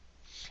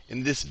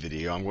In this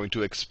video, I'm going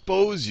to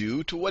expose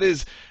you to what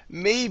is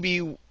maybe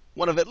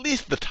one of at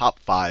least the top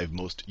 5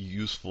 most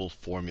useful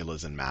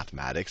formulas in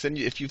mathematics. And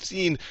if you've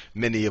seen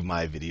many of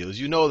my videos,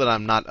 you know that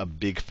I'm not a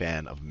big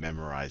fan of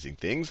memorizing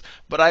things,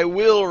 but I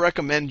will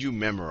recommend you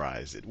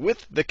memorize it,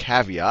 with the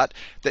caveat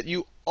that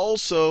you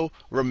also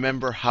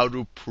remember how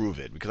to prove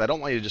it, because I don't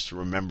want you to just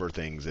remember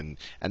things and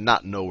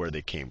not know where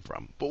they came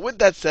from. But with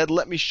that said,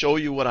 let me show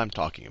you what I'm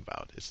talking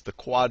about. It's the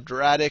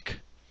quadratic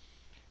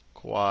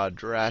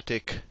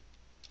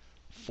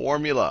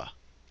formula.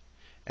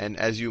 And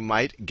as you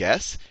might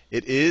guess,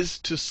 it is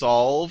to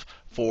solve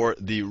for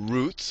the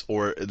roots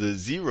or the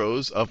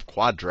zeros of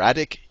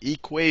quadratic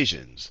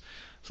equations.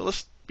 So let's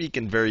speak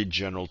in very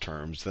general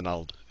terms, then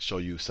I'll show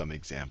you some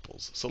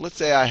examples. So let's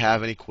say I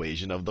have an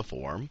equation of the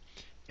form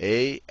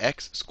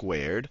ax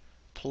squared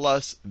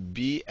plus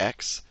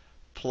bx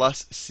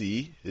plus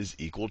c is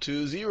equal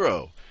to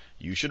 0.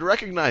 You should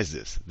recognize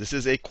this. This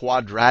is a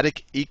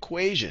quadratic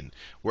equation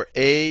where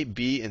a,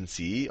 b, and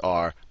c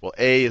are, well,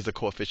 a is the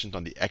coefficient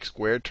on the x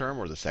squared term,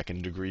 or the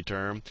second degree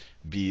term.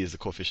 B is the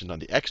coefficient on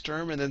the x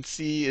term. And then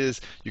c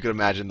is, you can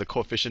imagine, the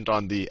coefficient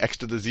on the x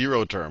to the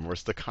 0 term, or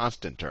it's the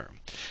constant term.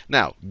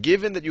 Now,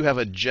 given that you have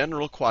a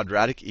general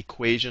quadratic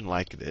equation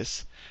like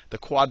this, the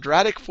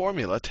quadratic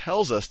formula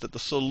tells us that the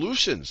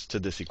solutions to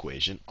this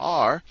equation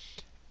are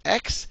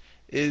x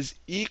is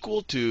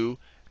equal to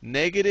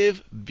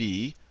negative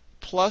b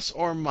plus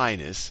or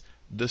minus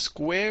the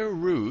square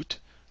root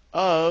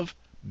of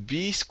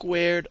b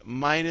squared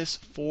minus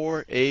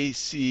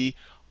 4ac,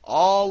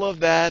 all of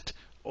that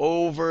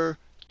over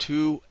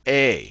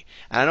 2a.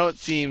 And I know it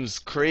seems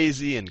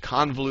crazy and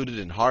convoluted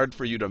and hard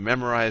for you to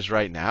memorize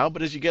right now,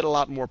 but as you get a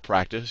lot more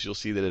practice, you'll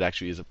see that it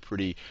actually is a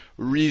pretty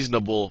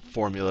reasonable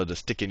formula to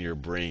stick in your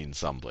brain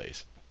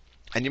someplace.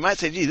 And you might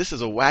say, gee, this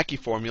is a wacky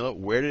formula.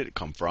 Where did it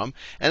come from?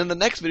 And in the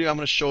next video, I'm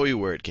going to show you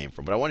where it came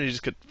from. But I want you to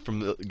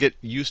just get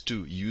used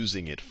to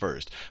using it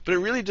first. But it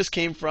really just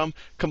came from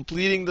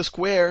completing the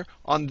square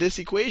on this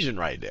equation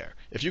right there.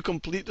 If you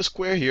complete the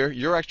square here,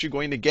 you're actually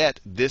going to get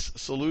this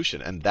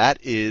solution. And that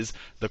is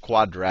the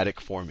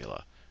quadratic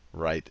formula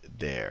right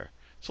there.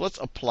 So let's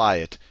apply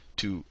it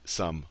to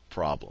some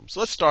problems. So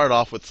let's start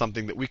off with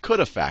something that we could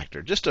have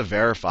factored, just to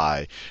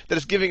verify that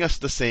it's giving us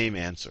the same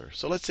answer.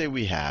 So let's say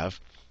we have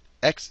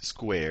x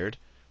squared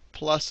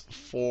plus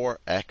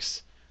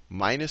 4x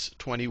minus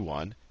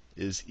 21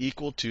 is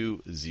equal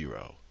to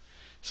 0.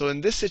 So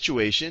in this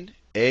situation,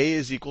 a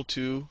is equal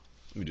to,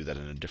 let me do that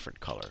in a different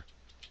color.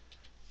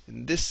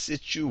 In this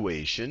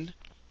situation,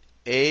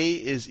 a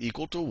is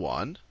equal to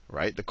 1,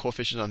 right? The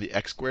coefficient on the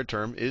x squared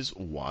term is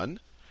 1.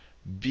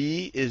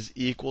 b is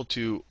equal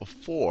to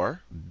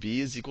 4. b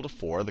is equal to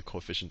 4, the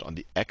coefficient on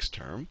the x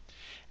term.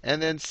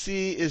 And then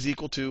c is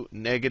equal to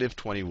negative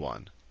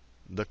 21.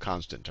 The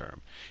constant term.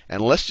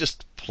 And let's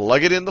just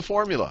plug it in the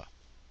formula.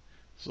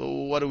 So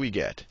what do we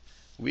get?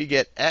 We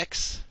get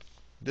x.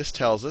 This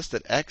tells us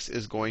that x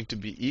is going to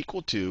be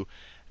equal to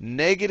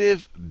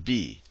negative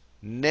b.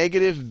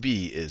 Negative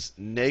b is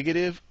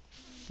negative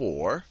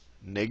 4.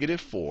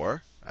 Negative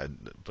 4. I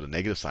put a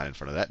negative sign in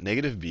front of that.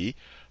 Negative b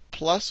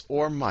plus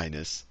or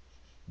minus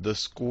the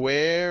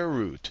square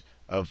root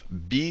of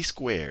b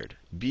squared.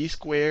 b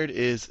squared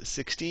is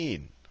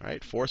 16.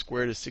 Right? 4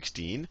 squared is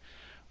 16.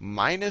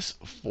 Minus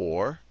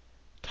 4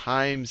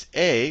 times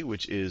a,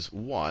 which is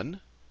 1,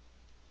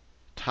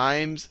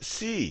 times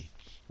c,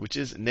 which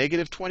is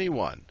negative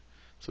 21.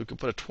 So we can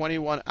put a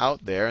 21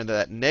 out there, and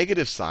that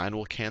negative sign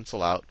will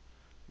cancel out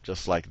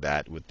just like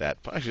that with that.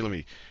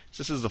 Actually,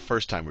 this is the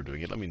first time we're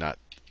doing it. Let me not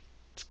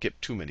skip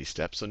too many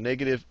steps. So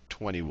negative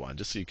 21,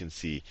 just so you can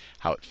see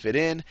how it fit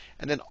in.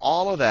 And then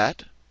all of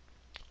that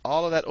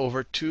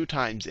over 2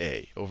 times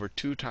a. Over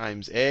 2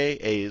 times a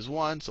is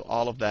 1, so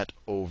all of that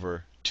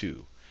over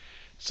 2.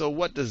 So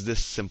what does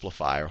this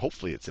simplify? Or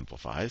hopefully it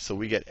simplifies. So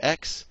we get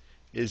x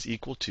is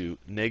equal to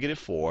negative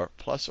 4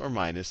 plus or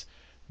minus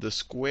the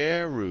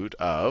square root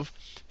of,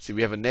 see,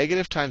 we have a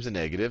negative times a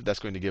negative. That's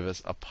going to give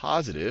us a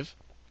positive.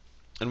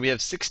 And we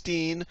have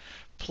 16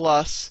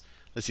 plus,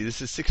 let's see,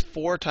 this is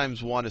 4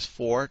 times 1 is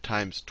 4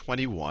 times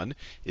 21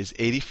 is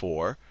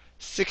 84.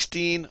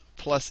 16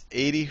 plus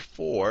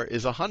 84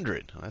 is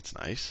 100. Oh, that's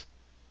nice.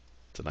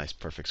 It's a nice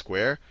perfect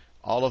square.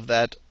 All of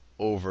that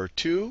over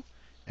 2.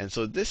 And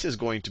so this is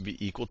going to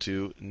be equal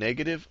to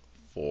negative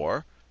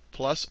 4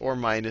 plus or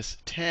minus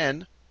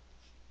 10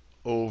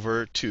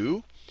 over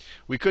 2.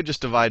 We could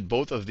just divide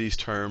both of these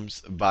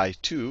terms by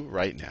 2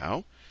 right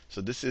now.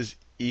 So this is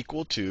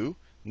equal to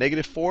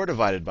negative 4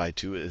 divided by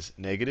 2 is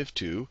negative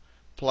 2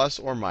 plus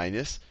or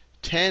minus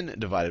 10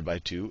 divided by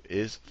 2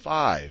 is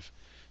 5.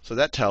 So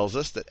that tells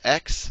us that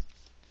x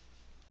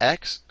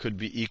could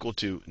be equal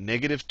to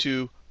negative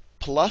 2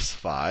 plus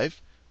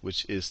 5,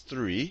 which is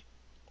 3,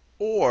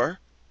 or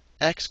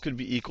x could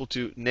be equal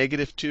to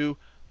negative 2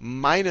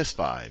 minus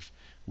 5,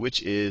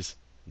 which is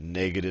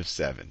negative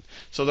 7.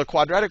 So the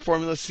quadratic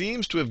formula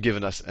seems to have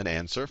given us an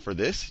answer for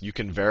this. You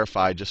can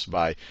verify just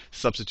by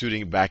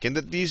substituting back in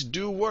that these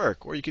do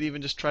work. Or you could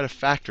even just try to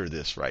factor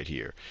this right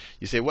here.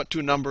 You say, what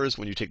two numbers,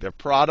 when you take their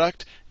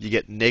product, you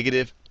get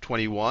negative 20.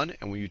 21,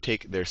 and when you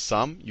take their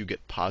sum, you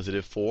get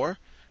positive 4.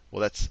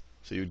 Well,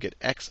 so you'd get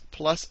x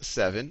plus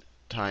 7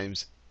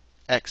 times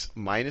x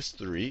minus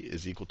 3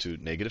 is equal to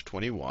negative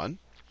 21.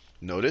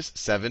 Notice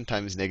 7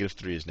 times negative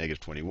 3 is negative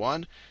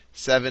 21.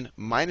 7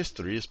 minus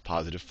 3 is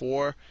positive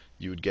 4.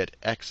 You would get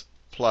x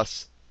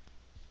plus,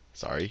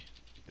 sorry,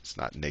 it's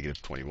not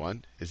negative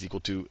 21, is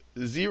equal to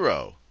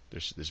 0. There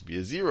should be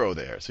a 0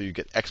 there. So you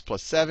get x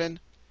plus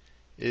 7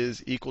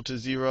 is equal to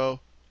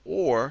 0,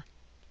 or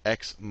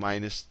x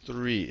minus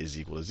 3 is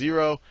equal to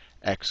 0.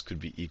 X could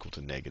be equal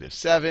to negative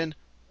 7,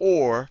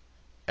 or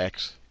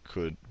x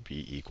could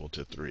be equal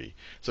to 3.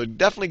 So it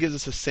definitely gives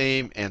us the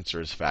same answer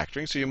as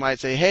factoring. So you might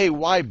say, hey,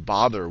 why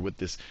bother with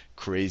this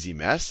crazy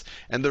mess?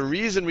 And the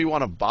reason we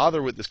want to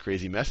bother with this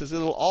crazy mess is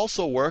it'll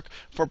also work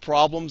for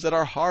problems that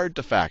are hard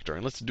to factor.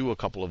 And let's do a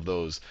couple of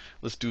those.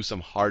 Let's do some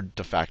hard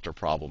to factor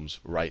problems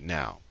right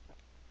now.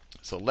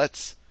 So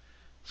let's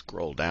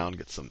scroll down,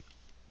 get some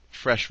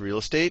fresh real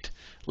estate.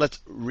 Let's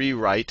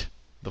rewrite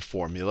the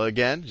formula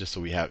again, just so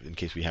we have, in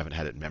case we haven't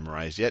had it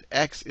memorized yet.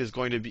 X is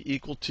going to be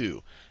equal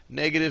to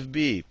negative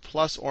b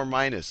plus or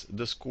minus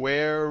the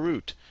square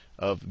root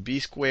of b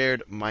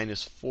squared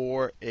minus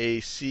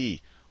 4ac,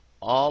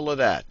 all of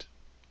that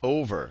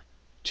over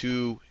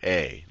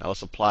 2a. Now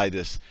let's apply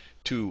this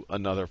to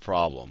another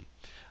problem.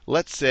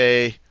 Let's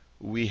say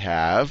we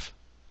have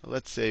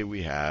the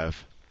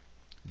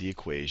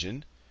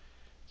equation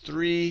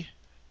 3x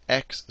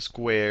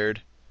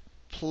squared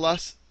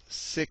plus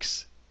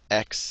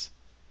 6x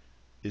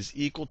is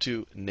equal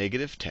to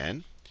negative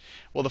 10.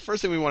 Well, the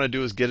first thing we want to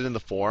do is get it in the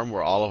form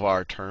where all of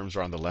our terms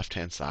are on the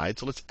left-hand side.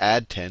 So let's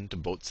add 10 to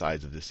both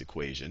sides of this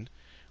equation.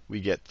 We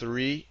get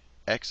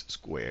 3x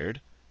squared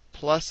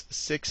plus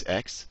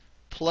 6x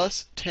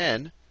plus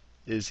 10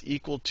 is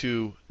equal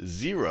to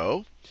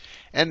 0.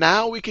 And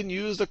now we can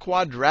use the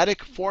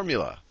quadratic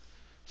formula.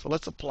 So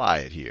let's apply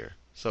it here.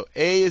 So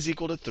a is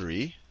equal to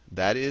 3.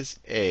 That is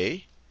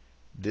a.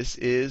 This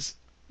is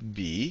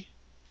b.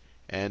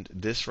 And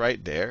this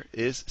right there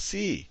is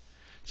c.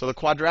 So the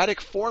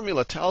quadratic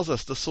formula tells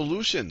us the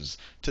solutions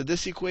to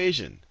this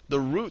equation, the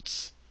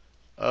roots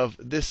of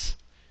this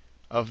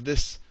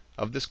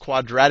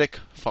quadratic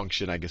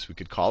function, I guess we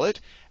could call it.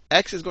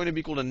 X is going to be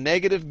equal to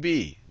negative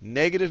b.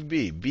 Negative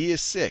b. B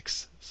is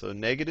 6. So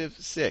negative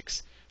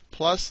 6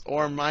 plus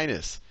or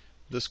minus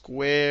the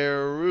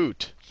square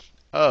root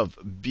of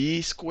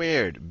b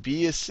squared.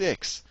 B is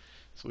 6.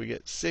 So we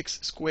get 6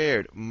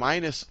 squared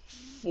minus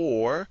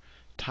 4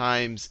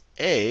 times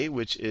a,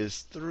 which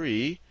is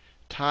 3,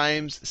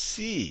 times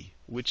c,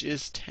 which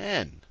is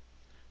 10.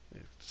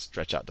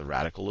 Stretch out the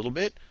radical a little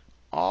bit.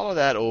 All of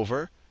that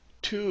over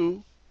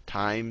 2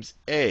 times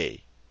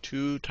a.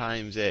 2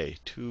 times a.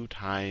 2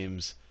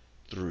 times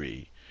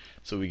 3.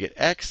 So we get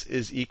x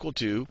is equal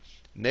to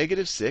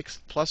negative 6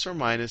 plus or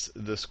minus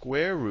the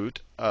square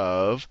root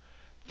of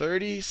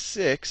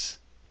 36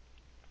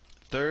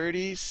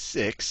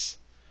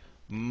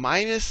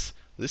 minus,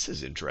 this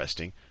is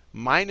interesting,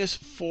 minus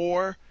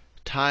 4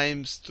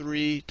 times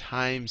 3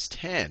 times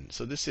 10.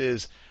 So this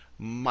is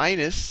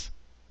minus,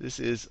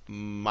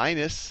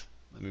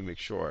 let me make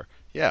sure.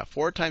 Yeah,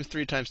 4 times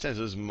 3 times 10.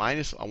 So this is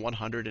minus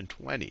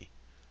 120.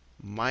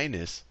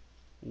 Minus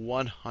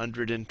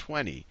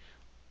 120.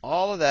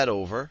 All of that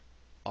over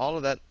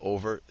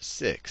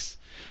 6.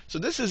 So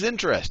this is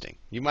interesting.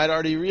 You might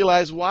already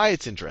realize why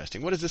it's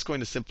interesting. What is this going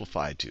to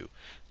simplify to?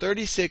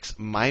 36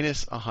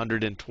 minus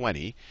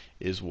 120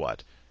 is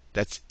what?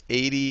 That's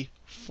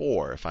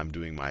 84. If I'm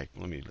doing my,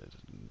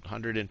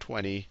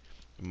 120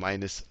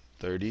 minus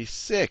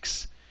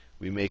 36.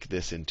 We make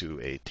this into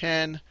a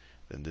 10.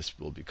 Then this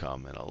will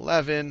become an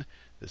 11.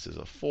 This is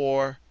a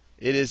 4.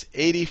 It is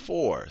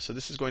 84. So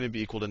this is going to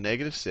be equal to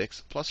negative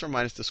 6 plus or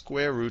minus the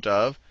square root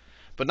of,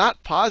 but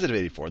not positive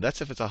 84.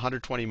 That's if it's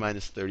 120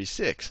 minus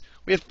 36.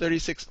 We have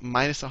 36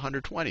 minus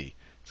 120.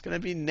 It's going to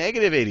be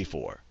negative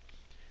 84.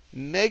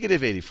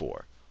 Negative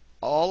 84.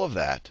 All of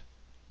that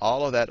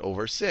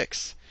over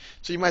 6.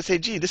 So you might say,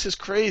 gee, this is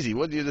crazy.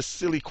 What is this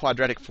silly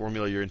quadratic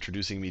formula you're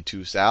introducing me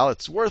to, Sal?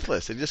 It's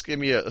worthless. It just gave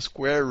me a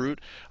square root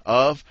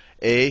of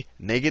a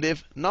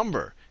negative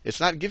number. It's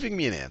not giving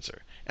me an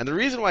answer. And the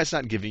reason why it's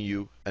not giving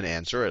you an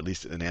answer, or at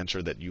least an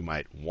answer that you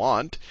might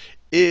want,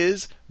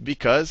 is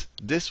because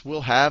this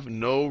will have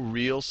no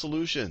real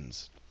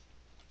solutions.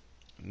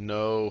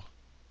 No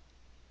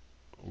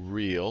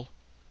real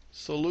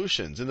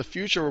solutions. In the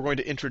future, we're going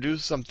to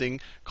introduce something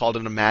called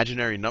an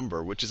imaginary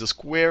number, which is a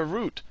square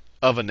root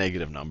of a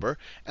negative number.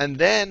 And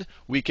then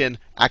we can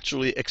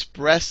actually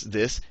express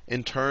this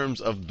in terms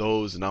of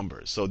those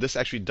numbers. So this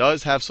actually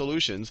does have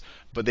solutions,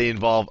 but they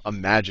involve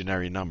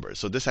imaginary numbers.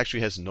 So this actually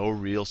has no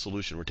real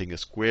solution. We're taking a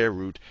square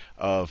root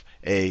of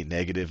a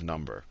negative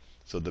number.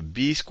 So the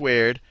b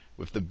squared,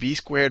 with the b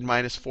squared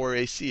minus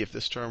 4ac, if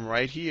this term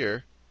right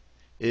here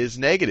is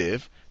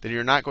negative, then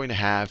you're not going to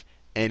have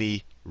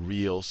any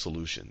real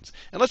solutions.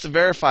 And let's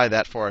verify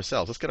that for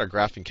ourselves. Let's get our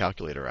graphing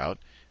calculator out,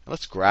 and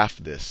let's graph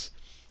this.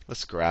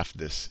 Let's graph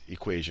this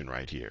equation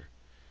right here.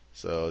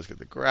 So let's get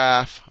the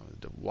graph.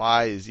 The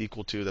y is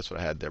equal to, that's what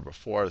I had there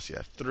before. Let's see, I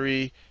have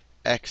 3x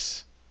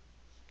x,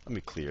 let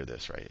me clear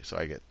this right here. So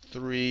I get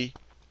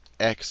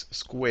 3x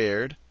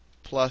squared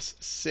plus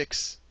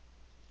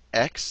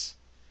 6x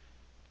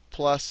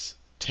plus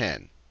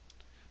 10.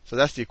 So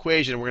that's the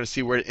equation. We're going to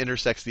see where it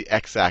intersects the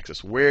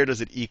x-axis. Where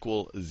does it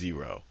equal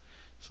 0?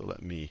 So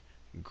let me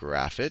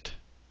graph it.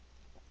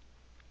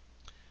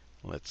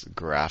 Let's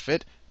graph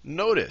it.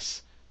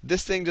 Notice,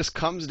 this thing just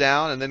comes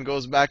down and then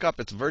goes back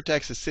up. Its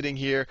vertex is sitting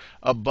here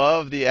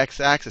above the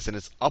x-axis and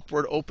it's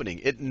upward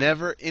opening. It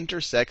never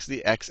intersects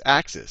the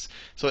x-axis.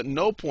 So at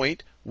no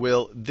point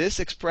will this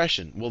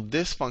expression, will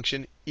this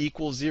function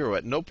equal 0.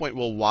 At no point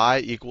will y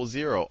equal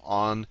 0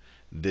 on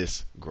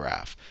this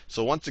graph.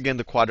 So once again,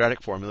 the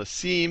quadratic formula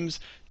seems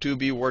to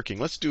be working.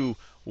 Let's do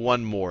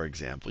one more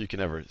example. You can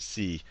never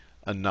see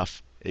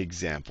enough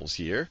examples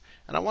here.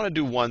 And I want to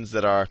do ones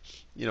that are,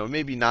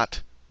 maybe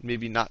not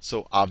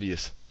so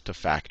obvious to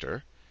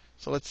factor.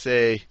 So let's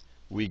say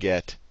we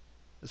get,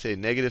 let's say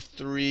negative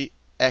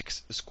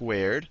 3x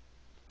squared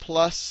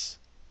plus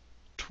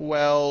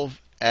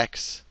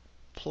 12x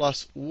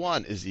plus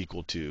 1 is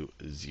equal to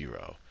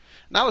 0.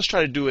 Now let's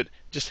try to do it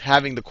just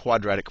having the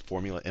quadratic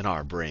formula in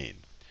our brain.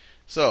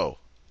 So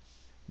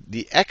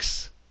the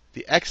x's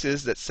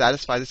that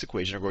satisfy this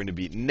equation are going to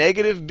be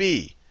negative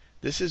b.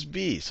 This is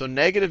b. So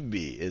negative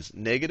b is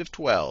negative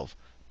 12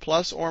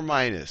 plus or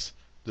minus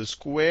the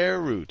square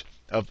root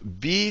of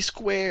b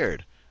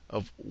squared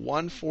of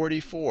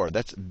 144.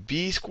 That's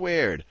b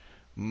squared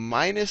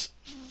minus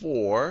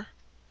 4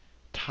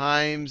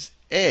 times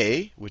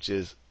a, which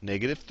is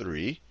negative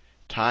 3,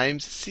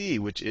 times c,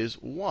 which is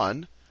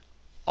 1.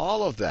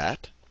 All of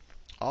that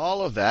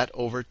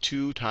over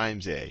 2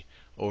 times a,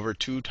 over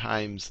 2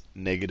 times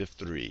negative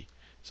 3.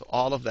 So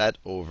all of that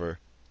over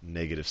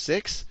negative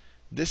 6.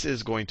 This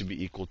is going to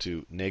be equal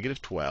to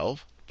negative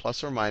 12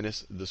 plus or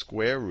minus the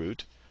square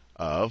root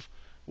of,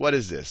 what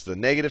is this? The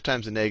negative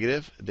times the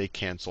negative, they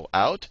cancel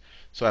out.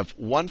 So I have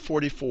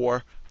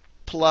 144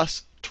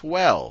 plus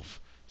 12.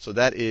 So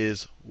that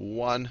is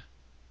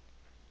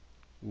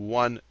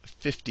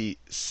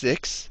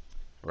 156,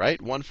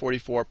 right?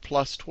 144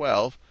 plus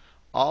 12.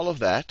 All of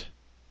that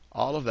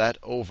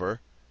over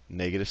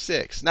negative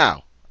 6.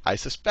 Now, I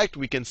suspect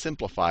we can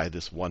simplify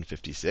this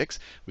 156.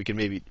 We can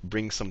maybe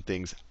bring some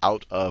things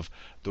out of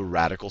the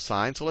radical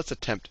sign. So let's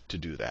attempt to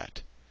do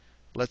that.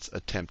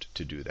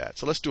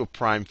 So let's do a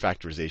prime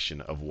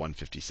factorization of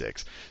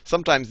 156.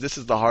 Sometimes this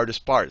is the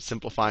hardest part,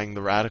 simplifying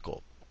the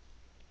radical.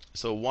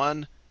 So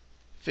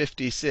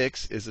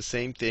 156 is the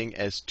same thing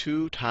as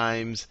 2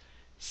 times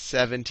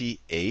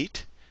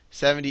 78.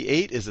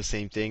 78 is the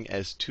same thing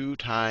as 2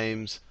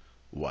 times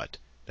what?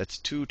 That's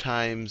 2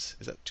 times,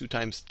 is that 2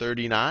 times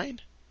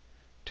 39?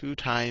 2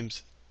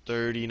 times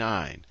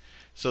 39.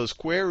 So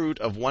square root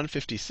of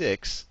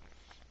 156,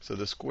 so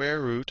the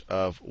square root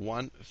of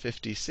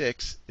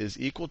 156 is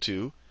equal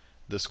to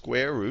the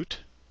square root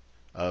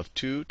of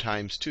 2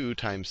 times 2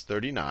 times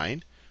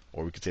 39.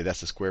 Or we could say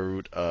that's the square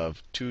root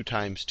of 2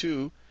 times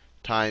 2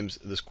 times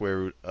the square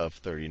root of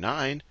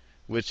 39,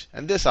 which,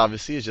 and this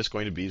obviously is just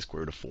going to be the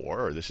square root of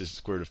 4, or this is the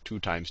square root of 2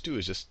 times 2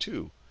 is just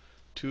 2.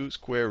 2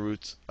 square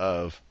roots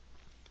of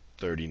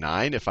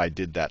 39, if I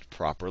did that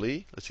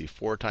properly. Let's see,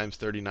 4 times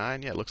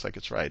 39. Yeah, it looks like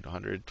it's right.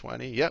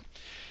 120. Yep.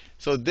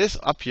 So this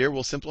up here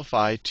will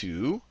simplify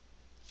to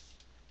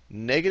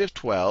negative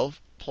 12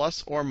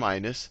 plus or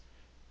minus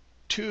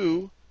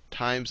 2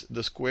 times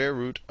the square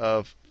root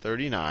of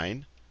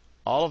 39.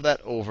 All of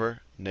that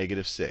over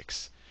negative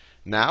 6.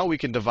 Now we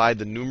can divide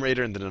the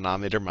numerator and the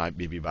denominator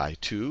maybe by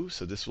 2.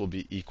 So this will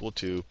be equal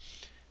to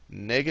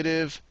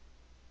negative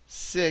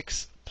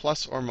 6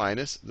 plus or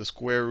minus the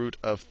square root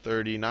of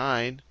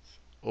 39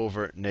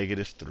 over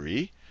negative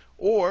 3.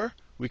 Or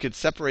we could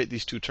separate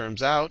these two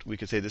terms out. We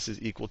could say this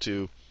is equal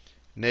to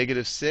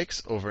negative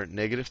 6 over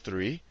negative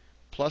 3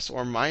 plus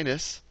or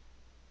minus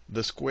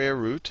the square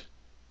root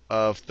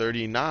of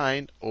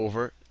 39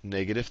 over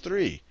negative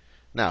 3.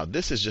 Now,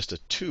 this is just a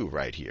 2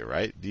 right here,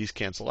 right? These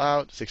cancel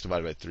out. 6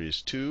 divided by 3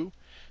 is 2.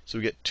 So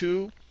we get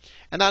 2.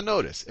 And now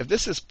notice, if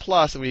this is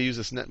plus and we use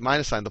this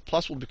minus sign, the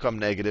plus will become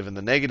negative and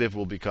the negative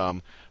will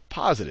become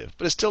positive.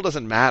 But it still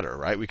doesn't matter,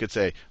 right? We could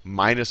say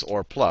minus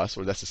or plus,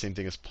 or that's the same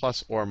thing as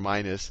plus or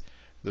minus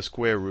the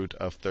square root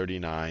of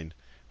 39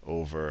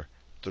 over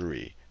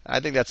 3. I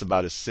think that's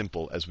about as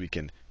simple as we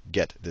can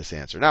get this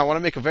answer. Now, I want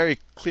to make a very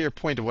clear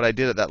point of what I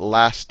did at that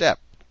last step.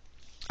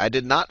 I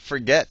did not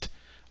forget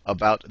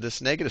about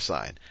this negative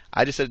sign.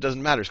 I just said it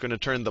doesn't matter. It's going to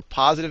turn the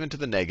positive into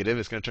the negative.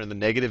 It's going to turn the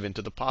negative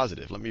into the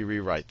positive. Let me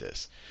rewrite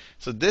this.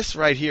 So this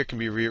right here can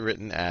be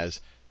rewritten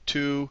as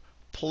 2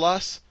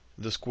 plus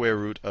the square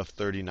root of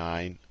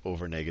 39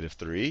 over negative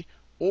 3,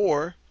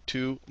 or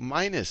 2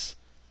 minus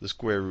the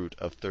square root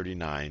of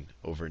 39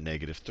 over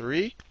negative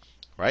 3.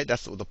 Right?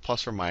 That's what the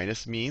plus or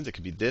minus means. It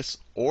could be this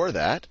or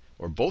that,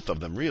 or both of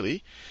them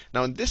really.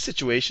 Now in this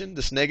situation,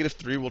 this negative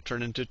 3 will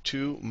turn into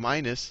 2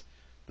 minus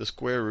the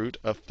square root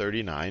of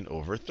 39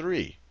 over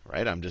 3.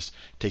 Right? I'm just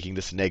taking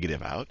this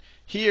negative out.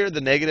 Here,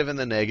 the negative and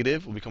the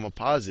negative will become a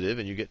positive,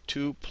 and you get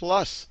 2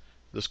 plus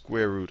the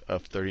square root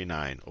of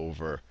 39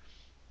 over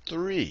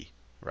 3.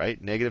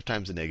 right? Negative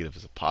times a negative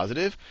is a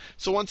positive.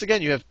 So once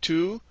again, you have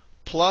 2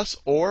 plus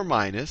or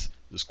minus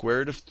the square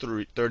root of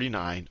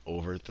 39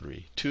 over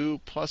 3.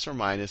 2 plus or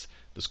minus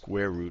the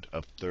square root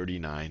of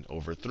 39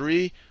 over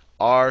 3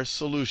 are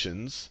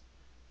solutions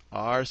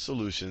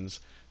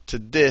to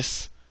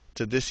this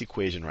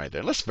equation right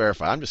there. Let's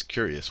verify. I'm just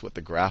curious what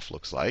the graph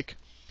looks like.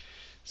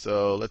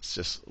 So let's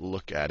just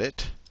look at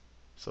it.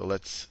 So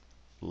let's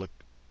look.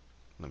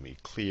 Let me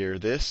clear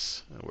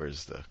this.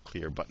 Where's the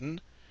clear button?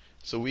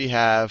 So we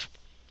have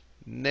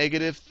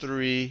negative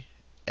 3x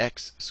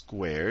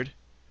squared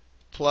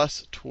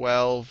plus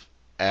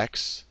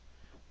 12x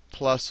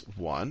plus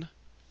 1.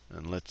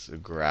 And let's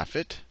graph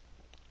it.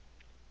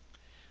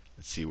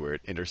 Let's see where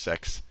it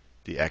intersects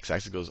the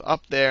x-axis. It goes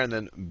up there and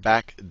then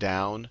back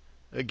down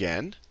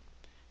again.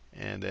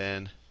 And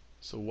then,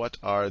 so what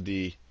are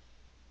the,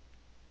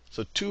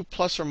 so 2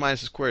 plus or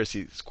minus the square.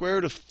 See, square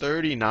root of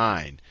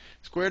 39.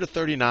 Square root of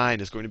 39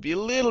 is going to be a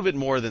little bit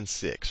more than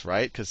 6,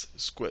 right? Because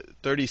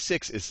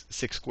 36 is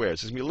 6 squared.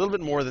 So it's going to be a little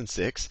bit more than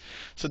 6.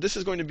 So this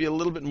is going to be a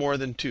little bit more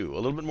than 2. A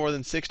little bit more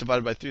than 6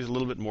 divided by 3 is a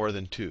little bit more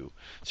than 2.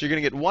 So you're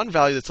going to get one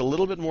value that's a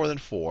little bit more than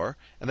 4,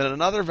 and then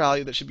another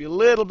value that should be a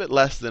little bit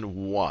less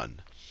than 1.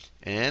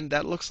 And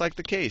that looks like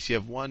the case. You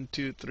have 1,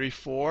 2, 3,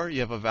 4. You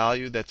have a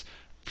value that's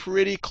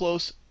pretty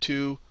close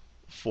to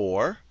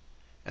 4.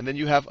 And then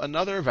you have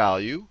another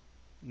value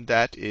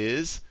that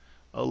is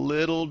a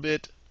little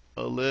bit,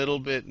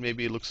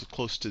 maybe it looks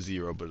close to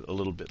 0, but a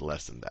little bit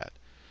less than that.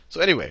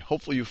 So anyway,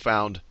 hopefully you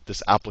found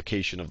this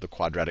application of the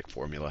quadratic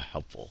formula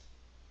helpful.